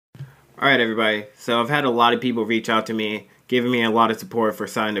All right, everybody. So I've had a lot of people reach out to me, giving me a lot of support for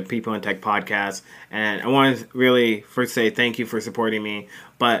starting the People in Tech podcast. And I want to really first say thank you for supporting me.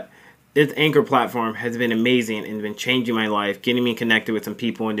 But this Anchor platform has been amazing and been changing my life, getting me connected with some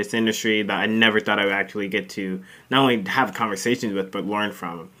people in this industry that I never thought I would actually get to not only have conversations with, but learn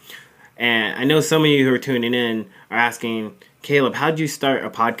from. And I know some of you who are tuning in are asking, Caleb, how did you start a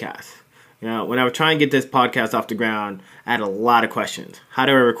podcast? You know, when I was trying to get this podcast off the ground, I had a lot of questions. How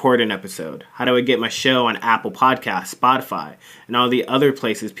do I record an episode? How do I get my show on Apple Podcasts, Spotify, and all the other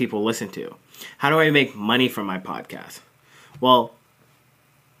places people listen to? How do I make money from my podcast? Well,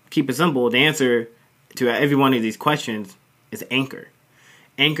 keep it simple. The answer to every one of these questions is Anchor.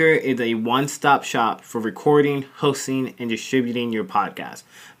 Anchor is a one-stop shop for recording, hosting, and distributing your podcast.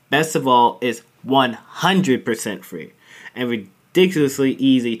 Best of all, it's 100% free and ridiculously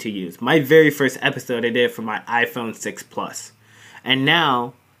easy to use. My very first episode I did for my iPhone 6 Plus. And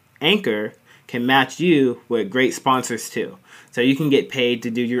now, Anchor can match you with great sponsors too. So you can get paid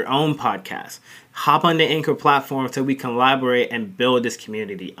to do your own podcast. Hop on the Anchor platform so we can collaborate and build this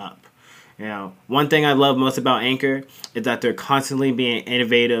community up. You know, one thing I love most about Anchor is that they're constantly being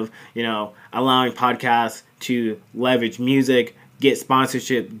innovative, allowing podcasts to leverage music, get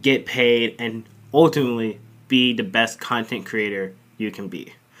sponsorship, get paid, and ultimately be the best content creator you can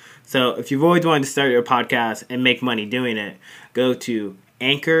be. So if you've always wanted to start your podcast and make money doing it, go to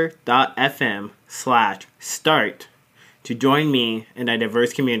anchor.fm/start to join me in a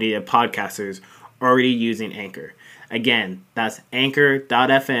diverse community of podcasters already using Anchor. Again, that's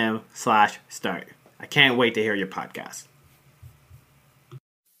anchor.fm/start. I can't wait to hear your podcast.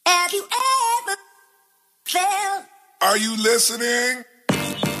 Have you ever felt? Are you listening?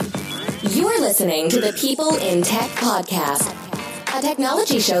 You're listening to the People in Tech podcast, a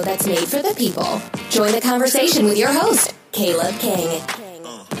technology show that's made for the people. Join the conversation with your host, Caleb King.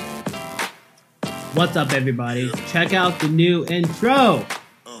 What's up, everybody? Check out the new intro.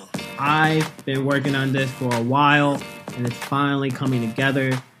 I've been working on this for a while, and it's finally coming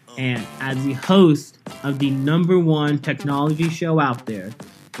together. And as the host of the #1 technology show out there,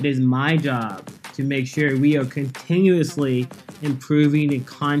 it is my job to make sure we are continuously improving the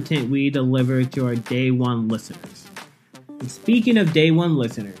content we deliver to our day one listeners. And speaking of day one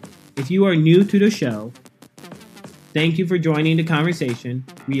listeners, if you are new to the show, thank you for joining the conversation.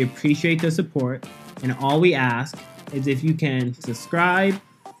 We appreciate the support, and all we ask is if you can subscribe,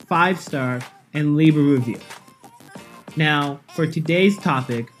 5-star, and leave a review. Now, for today's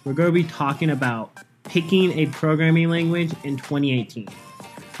topic, we're going to be talking about picking a programming language in 2018.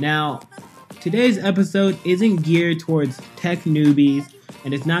 Now, today's episode isn't geared towards tech newbies,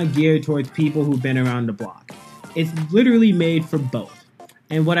 and it's not geared towards people who've been around the block. It's literally made for both.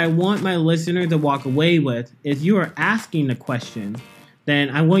 And what I want my listener to walk away with is you are asking a question, then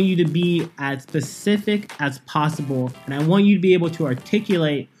I want you to be as specific as possible, and I want you to be able to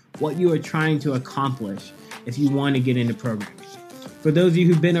articulate what you are trying to accomplish if you want to get into programming. For those of you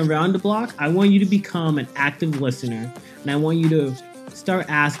who've been around the block, I want you to become an active listener, and I want you to start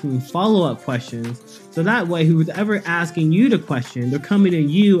asking follow-up questions, so that way who's ever asking you the question, they're coming to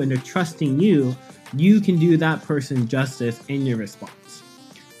you and they're trusting you, you can do that person justice in your response.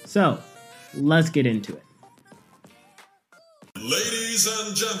 So, let's get into it. Ladies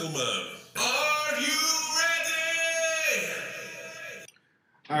and gentlemen, are you ready?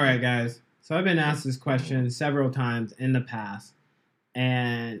 Alright guys, so I've been asked this question several times in the past,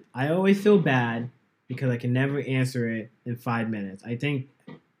 and I always feel bad because I can never answer it in 5 minutes. I think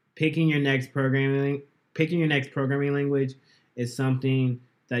picking your next programming language is something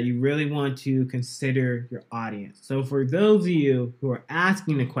that you really want to consider your audience. So for those of you who are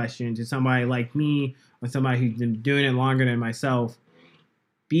asking the question to somebody like me or somebody who's been doing it longer than myself,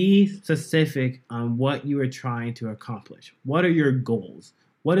 be specific on what you are trying to accomplish. What are your goals?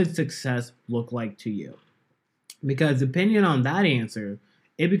 What does success look like to you? Because depending on that answer,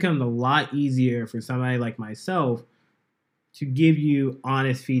 it becomes a lot easier for somebody like myself to give you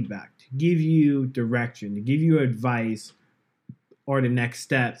honest feedback, to give you direction, to give you advice or the next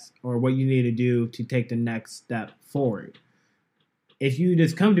steps or what you need to do to take the next step forward. If you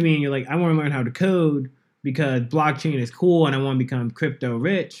just come to me and you're like, I want to learn how to code because blockchain is cool and I want to become crypto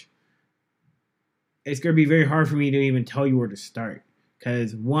rich, it's going to be very hard for me to even tell you where to start.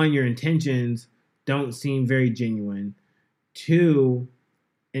 Because one, your intentions don't seem very genuine. Two,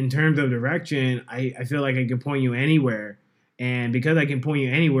 in terms of direction, I feel like I can point you anywhere. And because I can point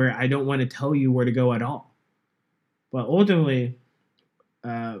you anywhere, I don't want to tell you where to go at all. But ultimately,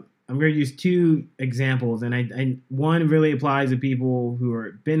 I'm going to use two examples. And one really applies to people who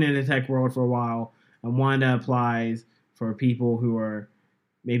have been in the tech world for a while. And one that applies for people who are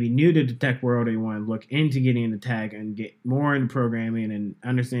maybe new to the tech world, or you want to look into getting into tech and get more into programming and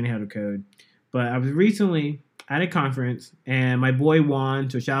understanding how to code. But I was recently at a conference, and my boy Juan,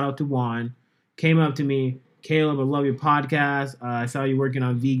 so shout out to Juan, came up to me. Caleb, I love your podcast. I saw you working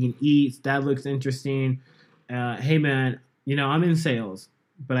on Vegan Eats. That looks interesting. Hey man, I'm in sales,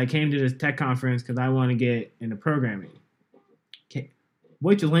 but I came to this tech conference because I want to get into programming. Okay.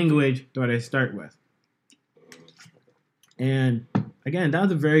 Which language do I start with? And again, that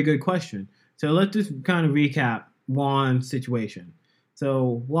was a very good question. So let's just kind of recap Juan's situation.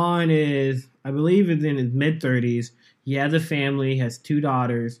 So Juan is, I believe, is in his mid-30s. He has a family, he has 2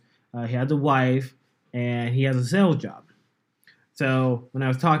 daughters, he has a wife, and he has a sales job. So when I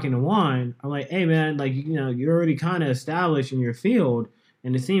was talking to Juan, I'm like, hey man, like, you're already kind of established in your field,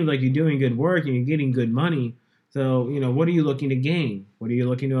 and it seems like you're doing good work and you're getting good money. So, what are you looking to gain? What are you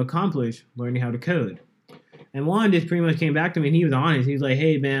looking to accomplish learning how to code? And Juan just pretty much came back to me, and he was honest. He was like,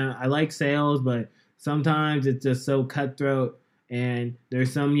 hey man, I like sales, but sometimes it's just so cutthroat. And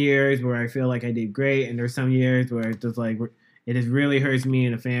there's some years where I feel like I did great, and there's some years where it's just like, it just really hurts me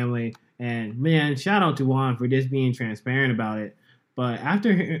and the family. And man, shout out to Juan for just being transparent about it. But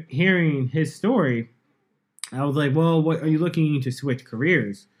after hearing his story, I was like, well, what are you looking to switch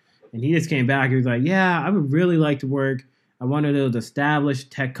careers? And he just came back. He was like, yeah, I would really like to work at one of those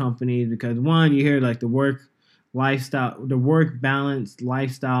established tech companies because, one, you hear like the work balance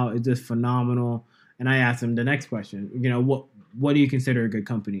lifestyle is just phenomenal. And I asked him the next question, what do you consider a good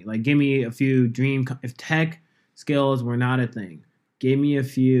company? Like, give me a few if tech skills were not a thing, give me a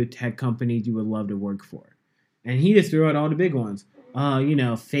few tech companies you would love to work for. And he just threw out all the big ones.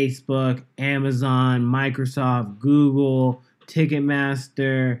 Facebook, Amazon, Microsoft, Google,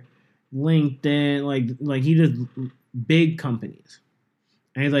 Ticketmaster, LinkedIn, like he just big companies.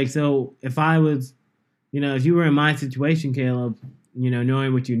 And he's like, so if I was, if you were in my situation, Caleb,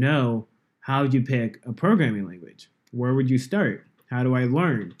 knowing what you know, how would you pick a programming language? Where would you start? How do I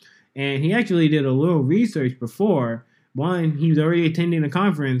learn? And he actually did a little research before. One, he was already attending a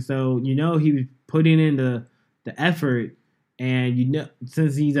conference, so he was putting in the effort. And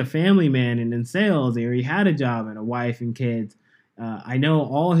since he's a family man and in sales, he already had a job and a wife and kids. I know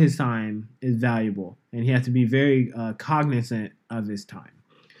all his time is valuable, and he has to be very cognizant of his time.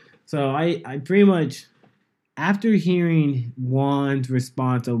 So I pretty much, after hearing Juan's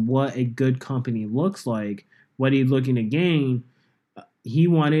response of what a good company looks like, what he's looking to gain, he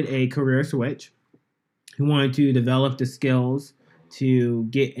wanted a career switch. He wanted to develop the skills to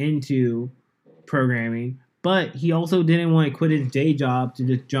get into programming, but he also didn't want to quit his day job to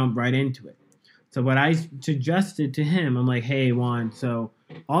just jump right into it. So what I suggested to him, I'm like, hey, Juan, so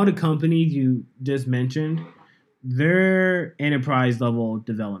all the companies you just mentioned, they're enterprise level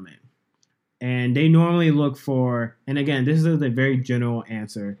development. And they normally look for, and again, this is a very general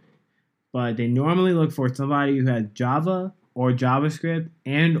answer, but they normally look for somebody who has Java or JavaScript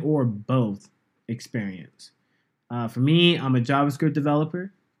and or both experience. For me, I'm a JavaScript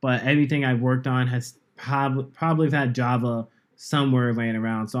developer, but everything I've worked on has probably had Java somewhere laying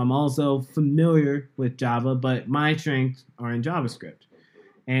around. So I'm also familiar with Java, but my strengths are in JavaScript.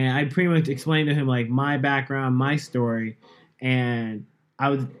 And I pretty much explained to him like my background, my story, and I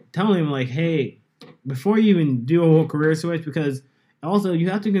was telling him like, hey, before you even do a whole career switch, because also you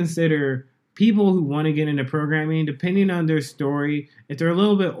have to consider people who want to get into programming, depending on their story, if they're a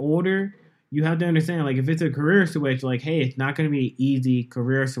little bit older, you have to understand, like, if it's a career switch, like, hey, it's not going to be an easy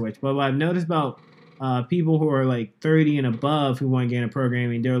career switch. But what I've noticed about people who are, like, 30 and above who want to get into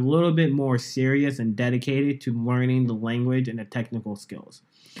programming, they're a little bit more serious and dedicated to learning the language and the technical skills.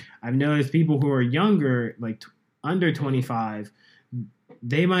 I've noticed people who are younger, like, under 25,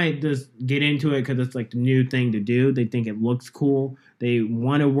 they might just get into it because it's, like, the new thing to do. They think it looks cool. They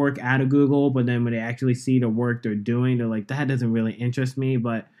want to work out of Google, but then when they actually see the work they're doing, they're like, that doesn't really interest me,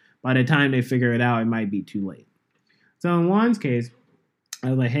 but by the time they figure it out, it might be too late. So in Juan's case, I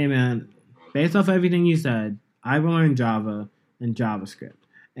was like, hey man, based off everything you said, I've learned Java and JavaScript.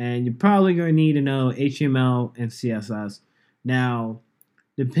 And you're probably going to need to know HTML and CSS. Now,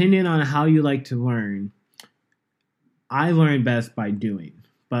 depending on how you like to learn, I learn best by doing.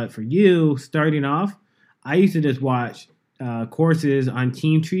 But for you, starting off, I used to just watch courses on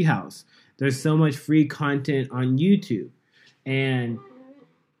Team Treehouse. There's so much free content on YouTube. And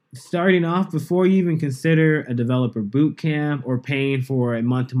starting off, before you even consider a developer boot camp or paying for a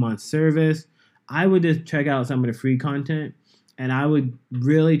month-to-month service, I would just check out some of the free content, and I would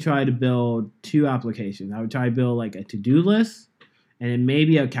really try to build 2 applications. I would try to build like a to-do list and then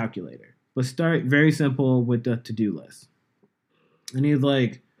maybe a calculator. But start very simple with the to-do list. And he's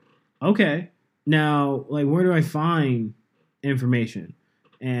like, okay, now, like, where do I find information?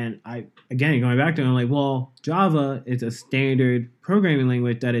 And going back to it, I'm like, well, Java is a standard programming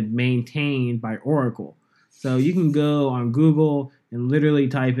language that is maintained by Oracle. So you can go on Google and literally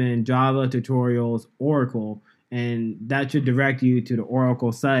type in Java tutorials Oracle, and that should direct you to the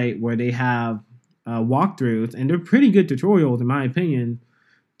Oracle site where they have walkthroughs, and they're pretty good tutorials, in my opinion,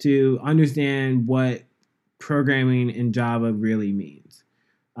 to understand what programming in Java really means.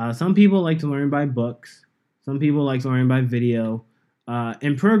 Some people like to learn by books. Some people like to learn by video.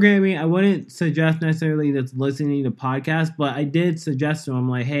 In programming, I wouldn't suggest necessarily that's listening to podcasts, but I did suggest to them,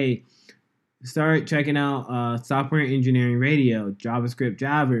 like, hey, start checking out Software Engineering Radio, JavaScript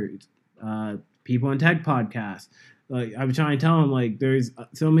Jabbers, People in Tech podcasts. Like, I was trying to tell them, like, there's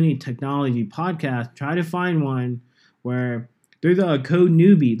so many technology podcasts. Try to find one where there's a Code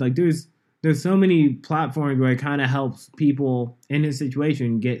Newbie. Like, there's so many platforms where it kind of helps people in this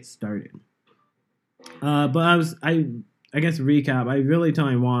situation get started. But I guess to recap, I really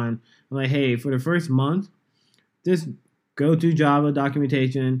telling Juan, I'm like, hey, for the first month, just go through Java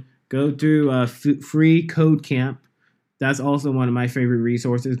documentation, go through free Code Camp. That's also one of my favorite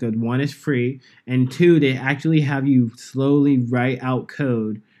resources because one is free, and two, they actually have you slowly write out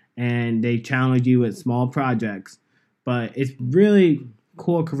code, and they challenge you with small projects. But it's really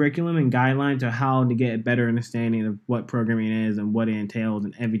cool curriculum and guidelines to how to get a better understanding of what programming is and what it entails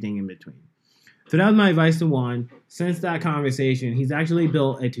and everything in between. So that was my advice to Juan. Since that conversation, he's actually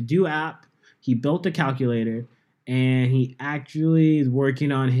built a to-do app, he built a calculator, and he actually is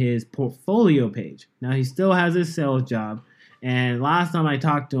working on his portfolio page. Now, he still has his sales job, and last time I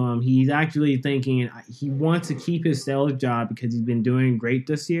talked to him, he's actually thinking he wants to keep his sales job because he's been doing great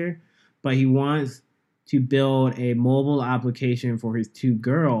this year, but he wants to build a mobile application for his two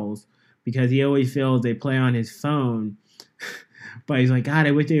girls because he always feels they play on his phone. But he's like, God,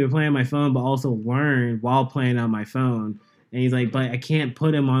 I wish they would play on my phone, but also learn while playing on my phone. And he's like, but I can't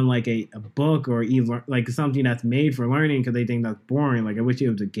put him on like a book or like something that's made for learning because they think that's boring. Like, I wish it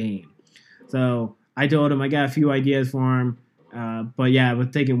was a game. So I told him I got a few ideas for him. But yeah, we're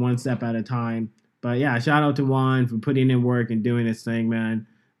taking one step at a time. But yeah, shout out to Juan for putting in work and doing this thing, man.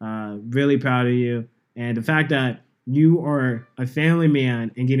 Really proud of you. And the fact that you are a family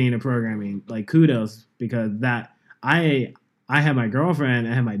man and getting into programming, like, kudos, because that I have my girlfriend,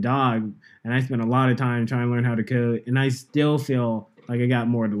 I have my dog, and I spent a lot of time trying to learn how to code, and I still feel like I got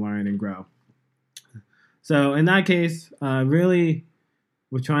more to learn and grow. So in that case, really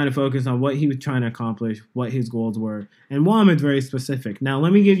was trying to focus on what he was trying to accomplish, what his goals were, and Juan is very specific. Now,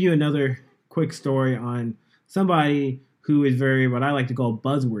 let me give you another quick story on somebody who is very, what I like to call,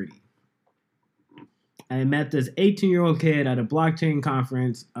 buzzwordy. I met this 18-year-old kid at a blockchain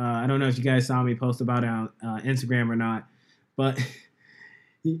conference. I don't know if you guys saw me post about it on Instagram or not. But,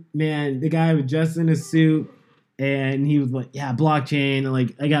 man, the guy was dressed in a suit, and he was like, yeah, blockchain, and,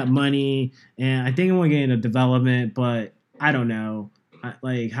 like, I got money, and I think I want to get into development, but I don't know.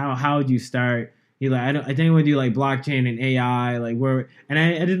 Like, how would you start? He's like, I think I want to do, like, blockchain and AI, like, where, and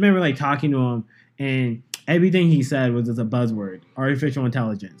I just remember, like, talking to him, and everything he said was just a buzzword: artificial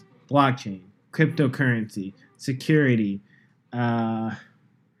intelligence, blockchain, cryptocurrency, security,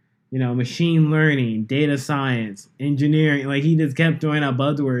 machine learning, data science, engineering. Like, he just kept throwing out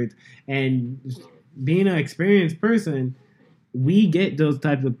buzzwords. And being an experienced person, we get those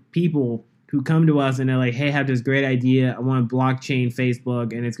types of people who come to us and they're like, hey, I have this great idea. I want blockchain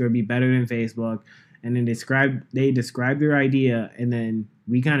Facebook, and it's going to be better than Facebook. And then they describe their idea, and then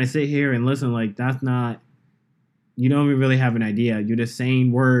we kind of sit here and listen like, that's not, you don't even really have an idea. You're just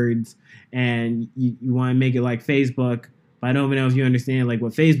saying words, and you want to make it like Facebook. But I don't even know if you understand like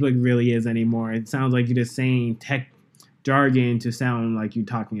what Facebook really is anymore. It sounds like you're just saying tech jargon to sound like you're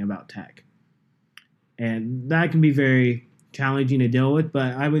talking about tech. And that can be very challenging to deal with.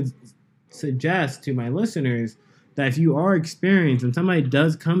 But I would suggest to my listeners that if you are experienced and somebody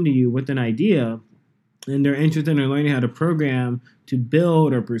does come to you with an idea and they're interested in learning how to program to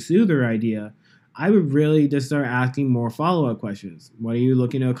build or pursue their idea, I would really just start asking more follow-up questions. What are you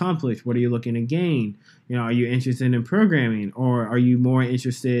looking to accomplish? What are you looking to gain? Are you interested in programming, or are you more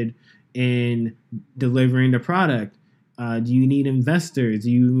interested in delivering the product? Do you need investors?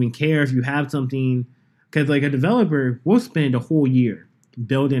 Do you even care if you have something? Because like a developer will spend a whole year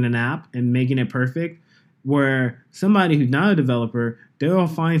building an app and making it perfect, where somebody who's not a developer, they'll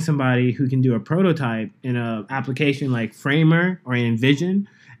find somebody who can do a prototype in an application like Framer or InVision,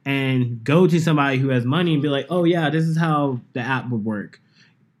 and go to somebody who has money and be like, oh yeah, this is how the app would work.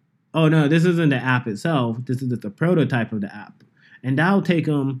 Oh no, this isn't the app itself. This is just the prototype of the app. And that'll take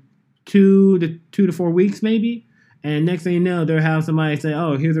them 2 to 4 weeks maybe. And next thing you know, they'll have somebody say,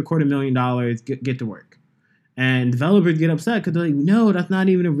 oh, here's $250,000, get to work. And developers get upset because they're like, no, that's not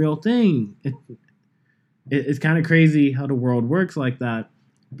even a real thing. It's kind of crazy how the world works like that.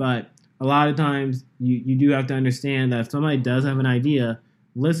 But a lot of times you do have to understand that if somebody does have an idea,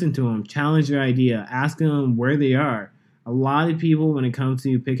 listen to them, challenge their idea, ask them where they are. A lot of people, when it comes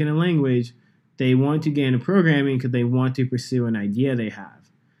to picking a language, they want to get into programming because they want to pursue an idea they have.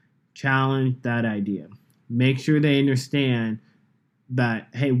 Challenge that idea. Make sure they understand that,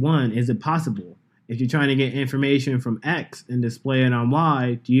 hey, one, is it possible? If you're trying to get information from X and display it on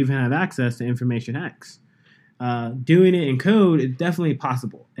Y, do you even have access to information X? Doing it in code is definitely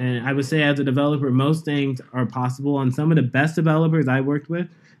possible. And I would say as a developer, most things are possible. And some of the best developers I worked with,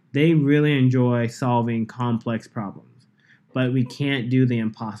 they really enjoy solving complex problems. But we can't do the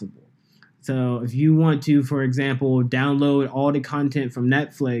impossible. So if you want to, for example, download all the content from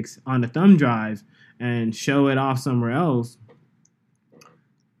Netflix on a thumb drive and show it off somewhere else,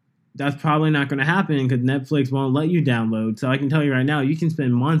 that's probably not going to happen because Netflix won't let you download. So I can tell you right now, you can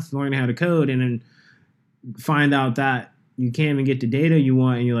spend months learning how to code and then find out that you can't even get the data you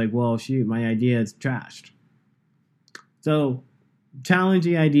want, and you're like, well, shoot, my idea is trashed. So challenge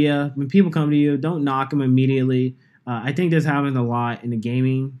the idea. When people come to you, don't knock them immediately. I think this happens a lot in the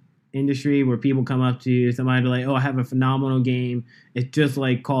gaming industry where people come up to you, somebody like, oh, I have a phenomenal game. It's just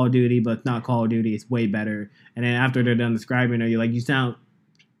like Call of Duty, but it's not Call of Duty. It's way better. And then after they're done describing it, you're like, it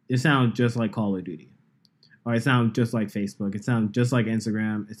sounds just like Call of Duty. Or it sounds just like Facebook. It sounds just like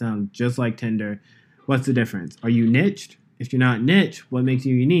Instagram. It sounds just like Tinder. What's the difference? Are you niched? If you're not niche, what makes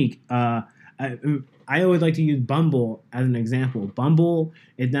you unique? I always like to use Bumble as an example. Bumble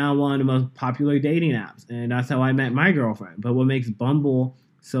is now one of the most popular dating apps, and that's how I met my girlfriend. But what makes Bumble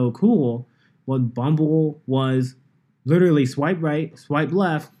so cool was Bumble was literally swipe right, swipe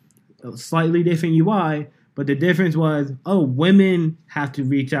left, a slightly different UI, but the difference was, women have to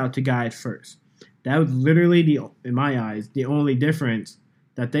reach out to guys first. That was literally, in my eyes, the only difference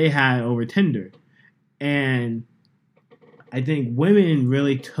that they had over Tinder. And I think women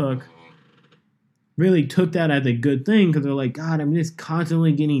really took that as a good thing because they're like, God, I'm just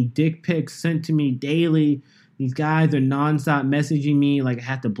constantly getting dick pics sent to me daily. These guys are nonstop messaging me. Like, I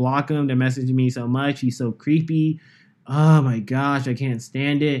have to block them. They're messaging me so much. He's so creepy. Oh my gosh, I can't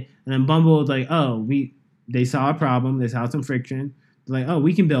stand it. And then Bumble was like, they saw a problem. They saw some friction. They're like,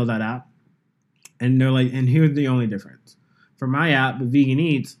 we can build that app. And they're like, and here's the only difference. For my app, with Vegan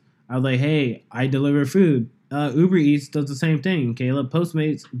Eats, I was like, hey, I deliver food. Uber Eats does the same thing. Caleb,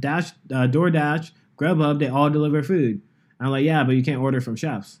 Postmates, DoorDash, Grubhub, they all deliver food. And I'm like, yeah, but you can't order from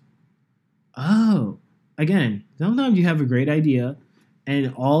chefs. Oh, again, sometimes you have a great idea,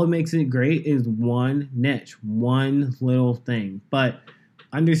 and all it makes it great is one niche, one little thing. But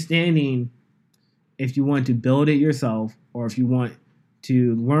understanding if you want to build it yourself or if you want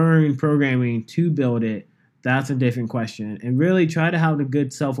to learn programming to build it, that's a different question. And really try to have a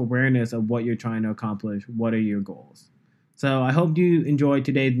good self-awareness of what you're trying to accomplish. What are your goals? So I hope you enjoyed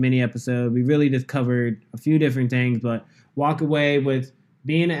today's mini episode. We really just covered a few different things, but walk away with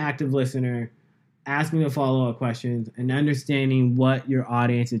being an active listener, asking the follow-up questions, and understanding what your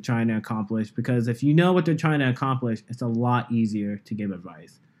audience is trying to accomplish. Because if you know what they're trying to accomplish, it's a lot easier to give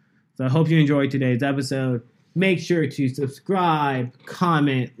advice. So I hope you enjoyed today's episode. Make sure to subscribe,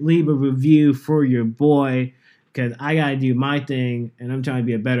 comment, leave a review for your boy, because I got to do my thing, and I'm trying to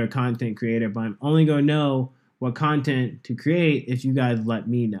be a better content creator, but I'm only going to know what content to create if you guys let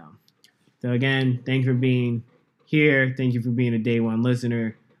me know. So again, thanks for being here. Thank you for being a day one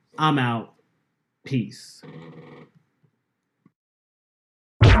listener. I'm out. Peace.